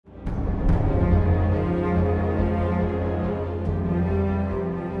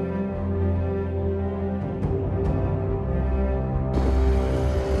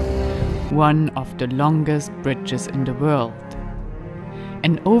one of the longest bridges in the world.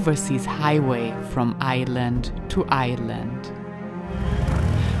 An overseas highway from island to island.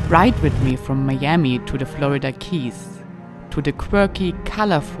 Ride with me from Miami to the Florida Keys, to the quirky,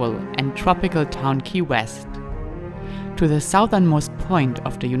 colorful and tropical town Key West, to the southernmost point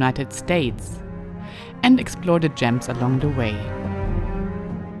of the United States, and explore the gems along the way.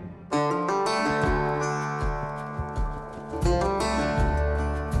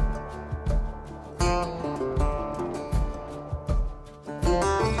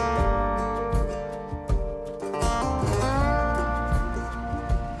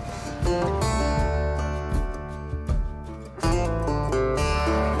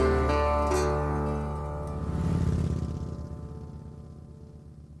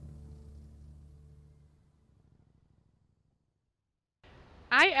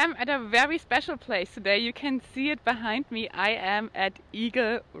 I am at a very special place today. You can see it behind me. I am at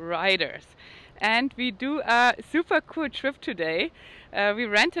Eagle Riders and we do a super cool trip today. We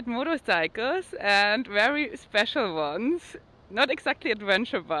rented motorcycles and very special ones, not exactly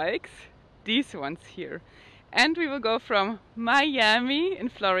adventure bikes, these ones here. And we will go from Miami in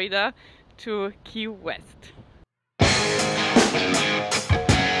Florida to Key West.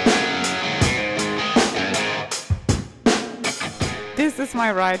 This is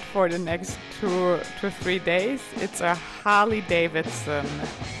my ride for the next 2 to 3 days. It's a Harley Davidson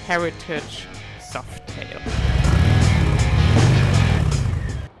Heritage Softail.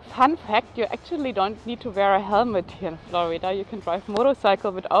 Fun fact, you actually don't need to wear a helmet here in Florida. You can drive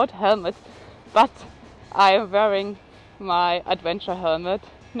motorcycle without helmet, but I am wearing my adventure helmet.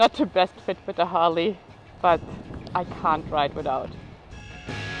 Not the best fit with a Harley, but I can't ride without.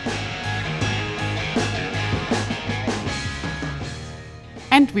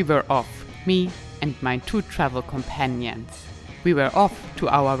 And we were off, me and my 2 travel companions. We were off to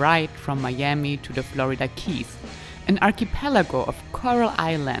our ride from Miami to the Florida Keys, an archipelago of coral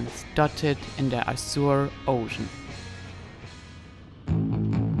islands dotted in the Azure Ocean.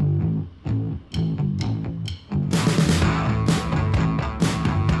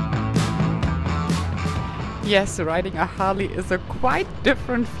 Yes, riding a Harley is a quite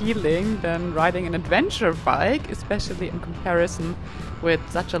different feeling than riding an adventure bike, especially in comparison with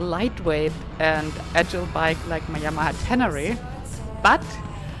such a lightweight and agile bike like my Yamaha Tenere. But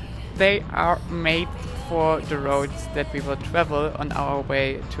they are made for the roads that we will travel on our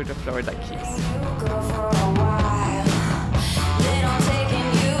way to the Florida Keys.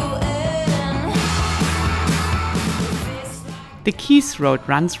 The Keys Road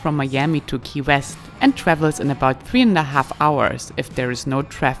runs from Miami to Key West and travels in about 3.5 hours if there is no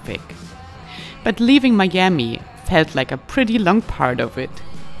traffic. But leaving Miami felt like a pretty long part of it.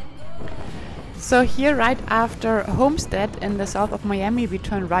 So here right after Homestead in the south of Miami we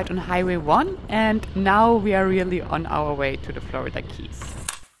turn right on Highway 1 and now we are really on our way to the Florida Keys.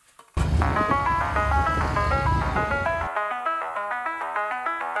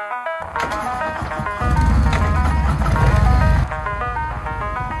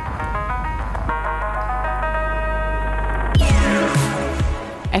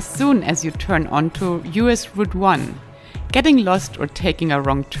 As soon as you turn onto US Route 1, getting lost or taking a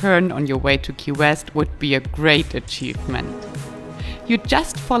wrong turn on your way to Key West would be a great achievement. You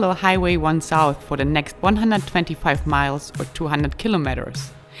just follow Highway 1 South for the next 125 miles or 200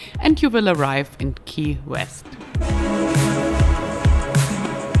 kilometers, and you will arrive in Key West.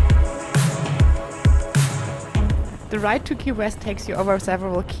 The ride to Key West takes you over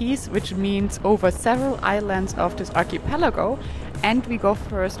several keys, which means over several islands of this archipelago. And we go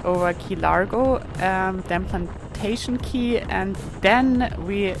first over Key Largo, then Plantation Key, and then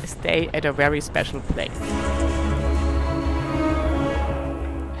we stay at a very special place.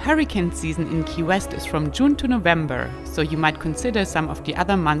 Hurricane season in Key West is from June to November, so you might consider some of the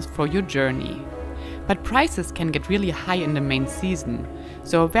other months for your journey. But prices can get really high in the main season,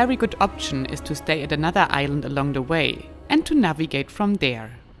 so a very good option is to stay at another island along the way and to navigate from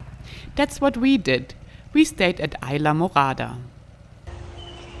there. That's what we did. We stayed at Islamorada.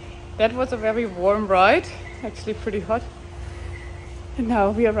 That was a very warm ride, actually pretty hot. And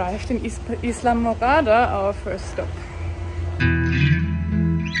now we arrived in Islamorada, our first stop.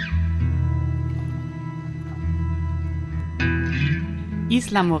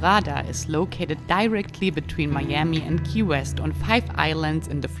 Islamorada is located directly between Miami and Key West on 5 islands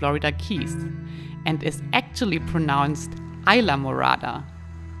in the Florida Keys and is actually pronounced Islamorada,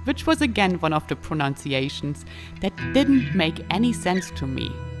 which was again one of the pronunciations that didn't make any sense to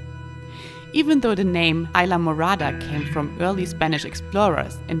me. Even though the name Islamorada came from early Spanish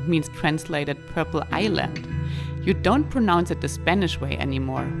explorers and means translated Purple Island, You don't pronounce it the Spanish way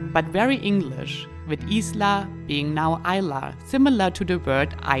anymore, but very English, with isla being now isla, similar to the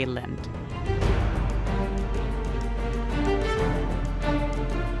word island.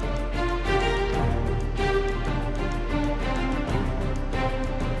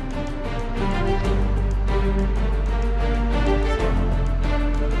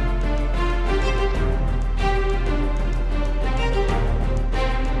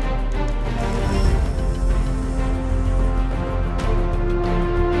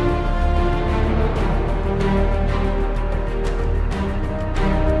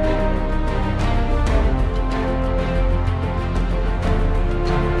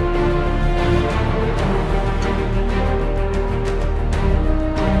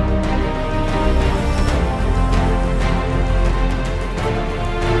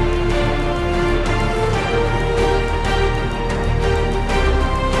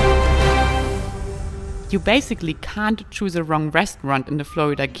 You basically can't choose a wrong restaurant in the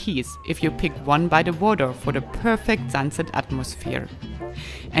Florida Keys if you pick one by the water for the perfect sunset atmosphere.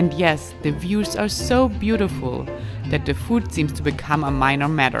 And yes, the views are so beautiful that the food seems to become a minor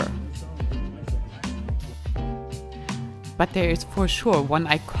matter. But there is for sure one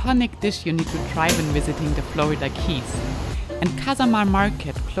iconic dish you need to try when visiting the Florida Keys. And Casamar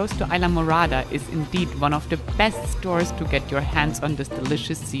Market, close to Islamorada, is indeed one of the best stores to get your hands on this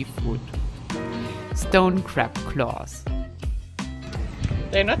delicious seafood. Stone crab claws.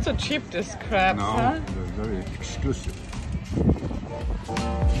 They're not so cheap, these crabs, no, huh? They're very exclusive.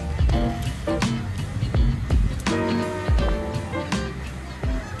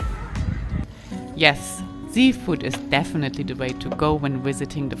 Yes, seafood is definitely the way to go when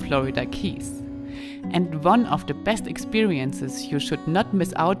visiting the Florida Keys. And one of the best experiences you should not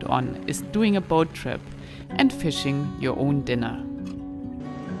miss out on is doing a boat trip and fishing your own dinner.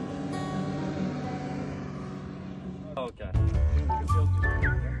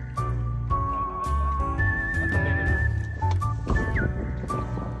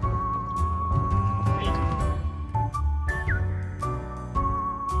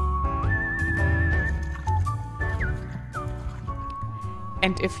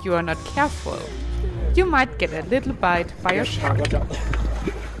 And if you are not careful, you might get a little bite by a shark.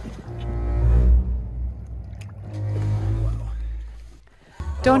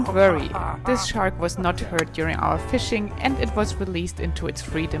 Don't worry, this shark was not hurt during our fishing and it was released into its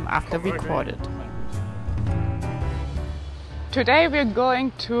freedom after we caught it. Today we're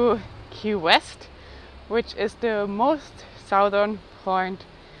going to Key West, which is the most southern point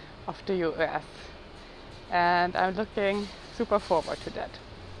of the US. And I'm looking super forward to that.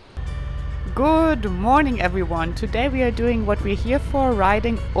 Good morning everyone! Today we are doing what we're here for,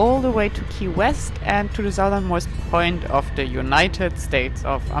 riding all the way to Key West and to the southernmost point of the United States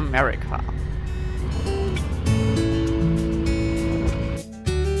of America.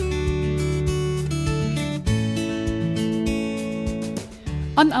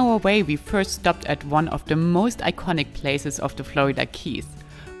 On our way we first stopped at one of the most iconic places of the Florida Keys,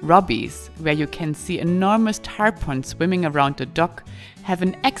 Robbie's, where you can see enormous tarpons swimming around the dock, have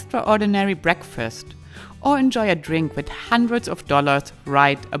an extraordinary breakfast, or enjoy a drink with hundreds of dollars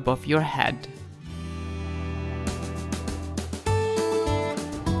right above your head.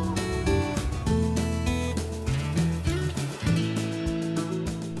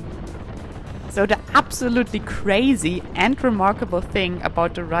 So the absolutely crazy and remarkable thing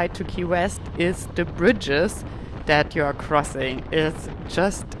about the ride to Key West is the bridges that you are crossing. It's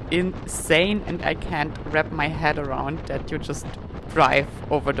just insane and I can't wrap my head around that you just drive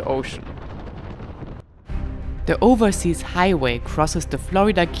over the ocean. The Overseas Highway crosses the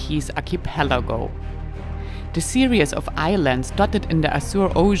Florida Keys archipelago. The series of islands dotted in the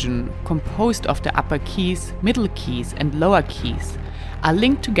Azure Ocean, composed of the Upper Keys, Middle Keys and Lower Keys, are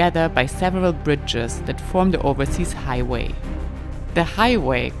linked together by several bridges that form the Overseas Highway. The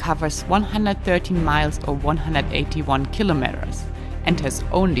highway covers 113 miles or 181 kilometers and has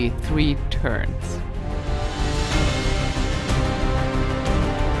only 3 turns.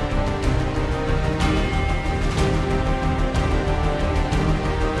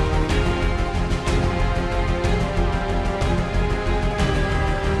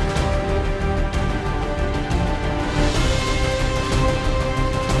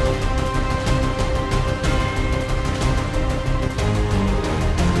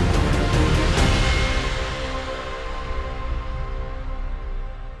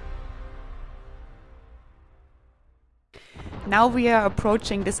 Now we are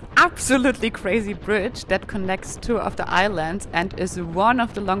approaching this absolutely crazy bridge that connects two of the islands and is one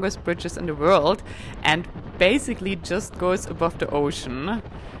of the longest bridges in the world and basically just goes above the ocean.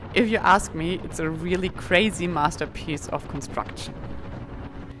 If you ask me, it's a really crazy masterpiece of construction.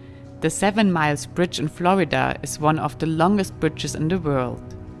 The 7 Miles Bridge in Florida is one of the longest bridges in the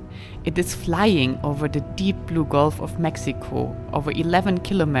world. It is flying over the deep blue Gulf of Mexico, over 11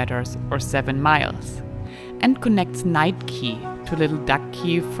 kilometers or 7 miles, and connects Night Key to Little Duck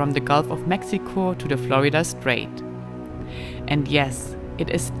Key from the Gulf of Mexico to the Florida Strait. And yes,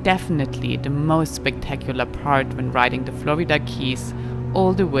 it is definitely the most spectacular part when riding the Florida Keys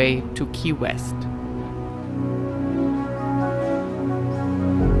all the way to Key West.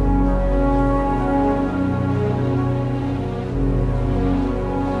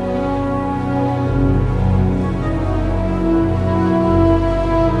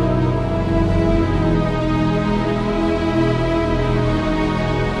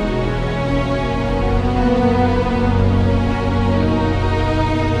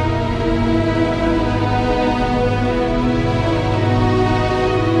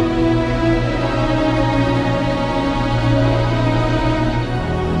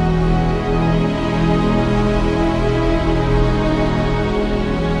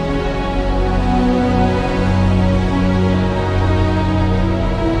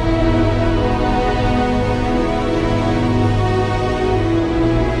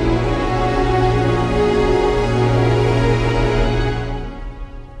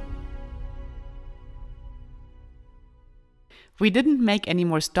 We didn't make any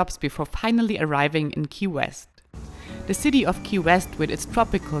more stops before finally arriving in Key West. The city of Key West, with its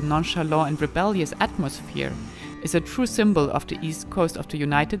tropical, nonchalant and rebellious atmosphere, is a true symbol of the east coast of the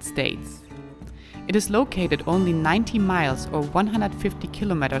United States. It is located only 90 miles or 150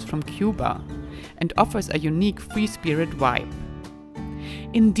 kilometers from Cuba and offers a unique free-spirit vibe.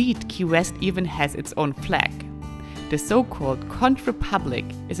 Indeed, Key West even has its own flag. The so-called Republic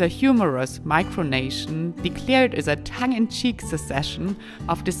is a humorous micronation declared as a tongue-in-cheek secession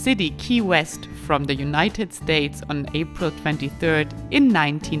of the city Key West from the United States on April 23rd in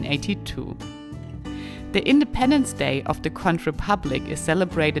 1982. The Independence Day of the Republic is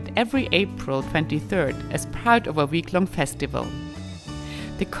celebrated every April 23rd as part of a week-long festival.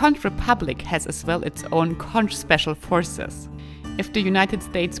 The Republic has as well its own Special Forces. If the United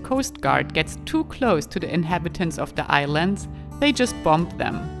States Coast Guard gets too close to the inhabitants of the islands, they just bomb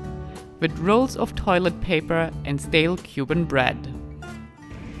them, with rolls of toilet paper and stale Cuban bread.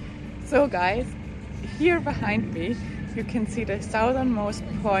 So guys, here behind me you can see the southernmost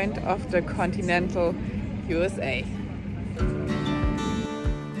point of the continental USA.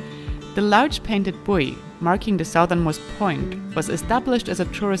 The large painted buoy marking the southernmost point was established as a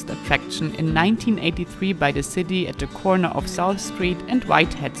tourist attraction in 1983 by the city at the corner of South Street and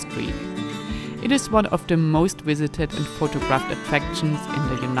Whitehead Street. It is one of the most visited and photographed attractions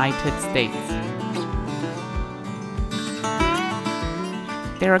in the United States.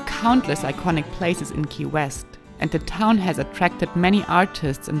 There are countless iconic places in Key West, and the town has attracted many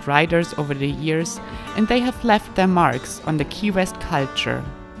artists and writers over the years, and they have left their marks on the Key West culture.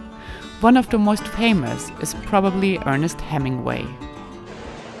 One of the most famous is probably Ernest Hemingway.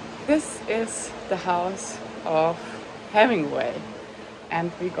 This is the house of Hemingway,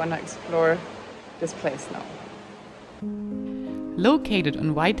 and we're gonna explore this place now. Located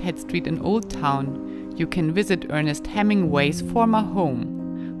on Whitehead Street in Old Town, you can visit Ernest Hemingway's former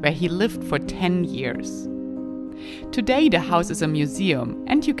home, where he lived for 10 years. Today the house is a museum,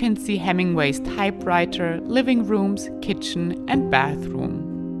 and you can see Hemingway's typewriter, living rooms, kitchen and bathroom.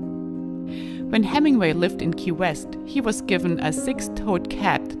 When Hemingway lived in Key West, he was given a 6-toed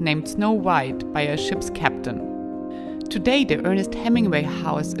cat named Snow White by a ship's captain. Today the Ernest Hemingway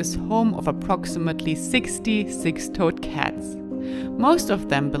house is home of approximately 60 6-toed cats, most of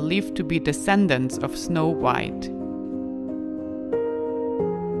them believed to be descendants of Snow White.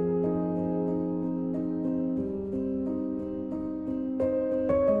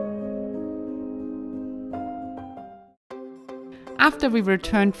 After we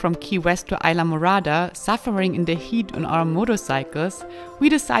returned from Key West to Islamorada, suffering in the heat on our motorcycles, we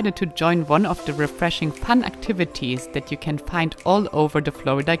decided to join one of the refreshing fun activities that you can find all over the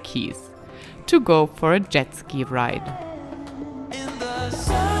Florida Keys, to go for a jet ski ride.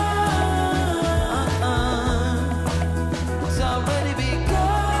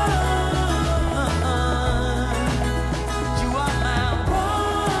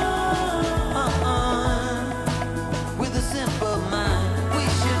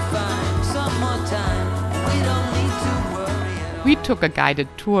 We took a guided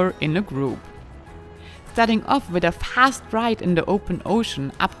tour in a group. starting off with a fast ride in the open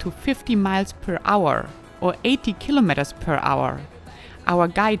ocean up to 50 miles per hour or 80 kilometers per hour. Our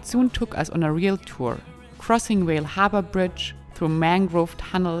guide soon took us on a real tour, crossing Whale Harbor Bridge, through mangrove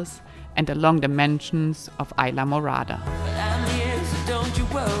tunnels and along the mansions of Islamorada.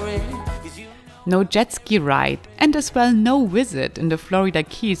 No jet ski ride and as well no visit in the Florida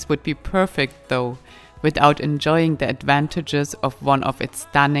Keys would be perfect though, without enjoying the advantages of one of its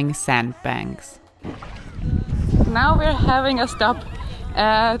stunning sandbanks. Now we're having a stop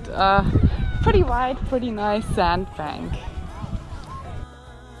at a pretty wide, pretty nice sandbank.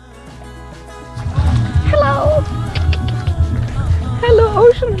 Hello! Hello,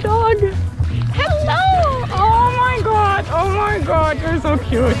 ocean dog! Hello! Oh my god, you're so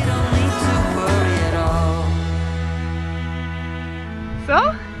cute!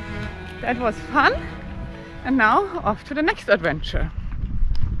 So, that was fun, and now off to the next adventure.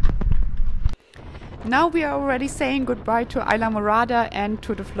 Now we are already saying goodbye to Islamorada and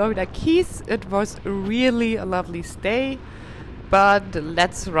to the Florida Keys. It was really a lovely stay, but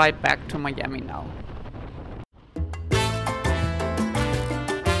let's ride back to Miami now.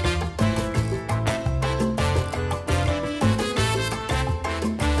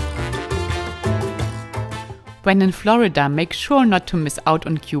 When in Florida, make sure not to miss out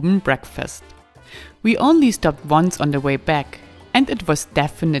on Cuban breakfast. We only stopped once on the way back, and it was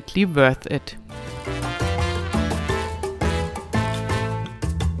definitely worth it.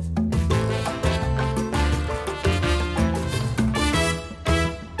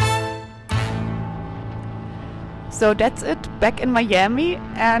 So that's it, back in Miami,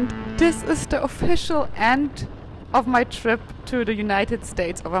 and this is the official end of my trip to the United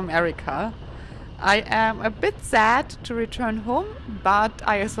States of America. I am a bit sad to return home, but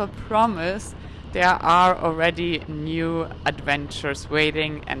I as well promise there are already new adventures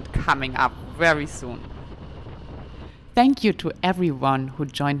waiting and coming up very soon. Thank you to everyone who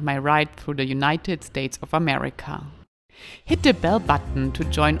joined my ride through the United States of America. Hit the bell button to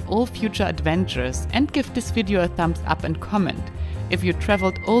join all future adventures and give this video a thumbs up and comment if you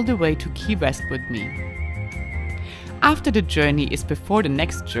traveled all the way to Key West with me. After the journey is before the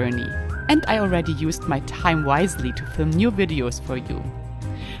next journey, and I already used my time wisely to film new videos for you.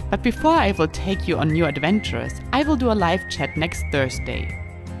 But before I will take you on new adventures, I will do a live chat next Thursday.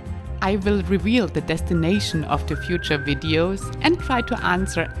 I will reveal the destination of the future videos and try to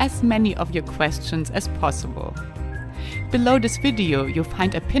answer as many of your questions as possible. Below this video you'll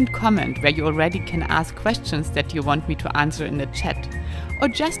find a pinned comment where you already can ask questions that you want me to answer in the chat, or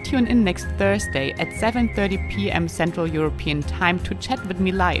just tune in next Thursday at 7:30 p.m. Central European Time to chat with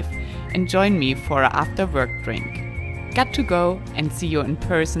me live and join me for an after work drink. Got to go and see you in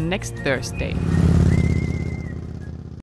person next Thursday.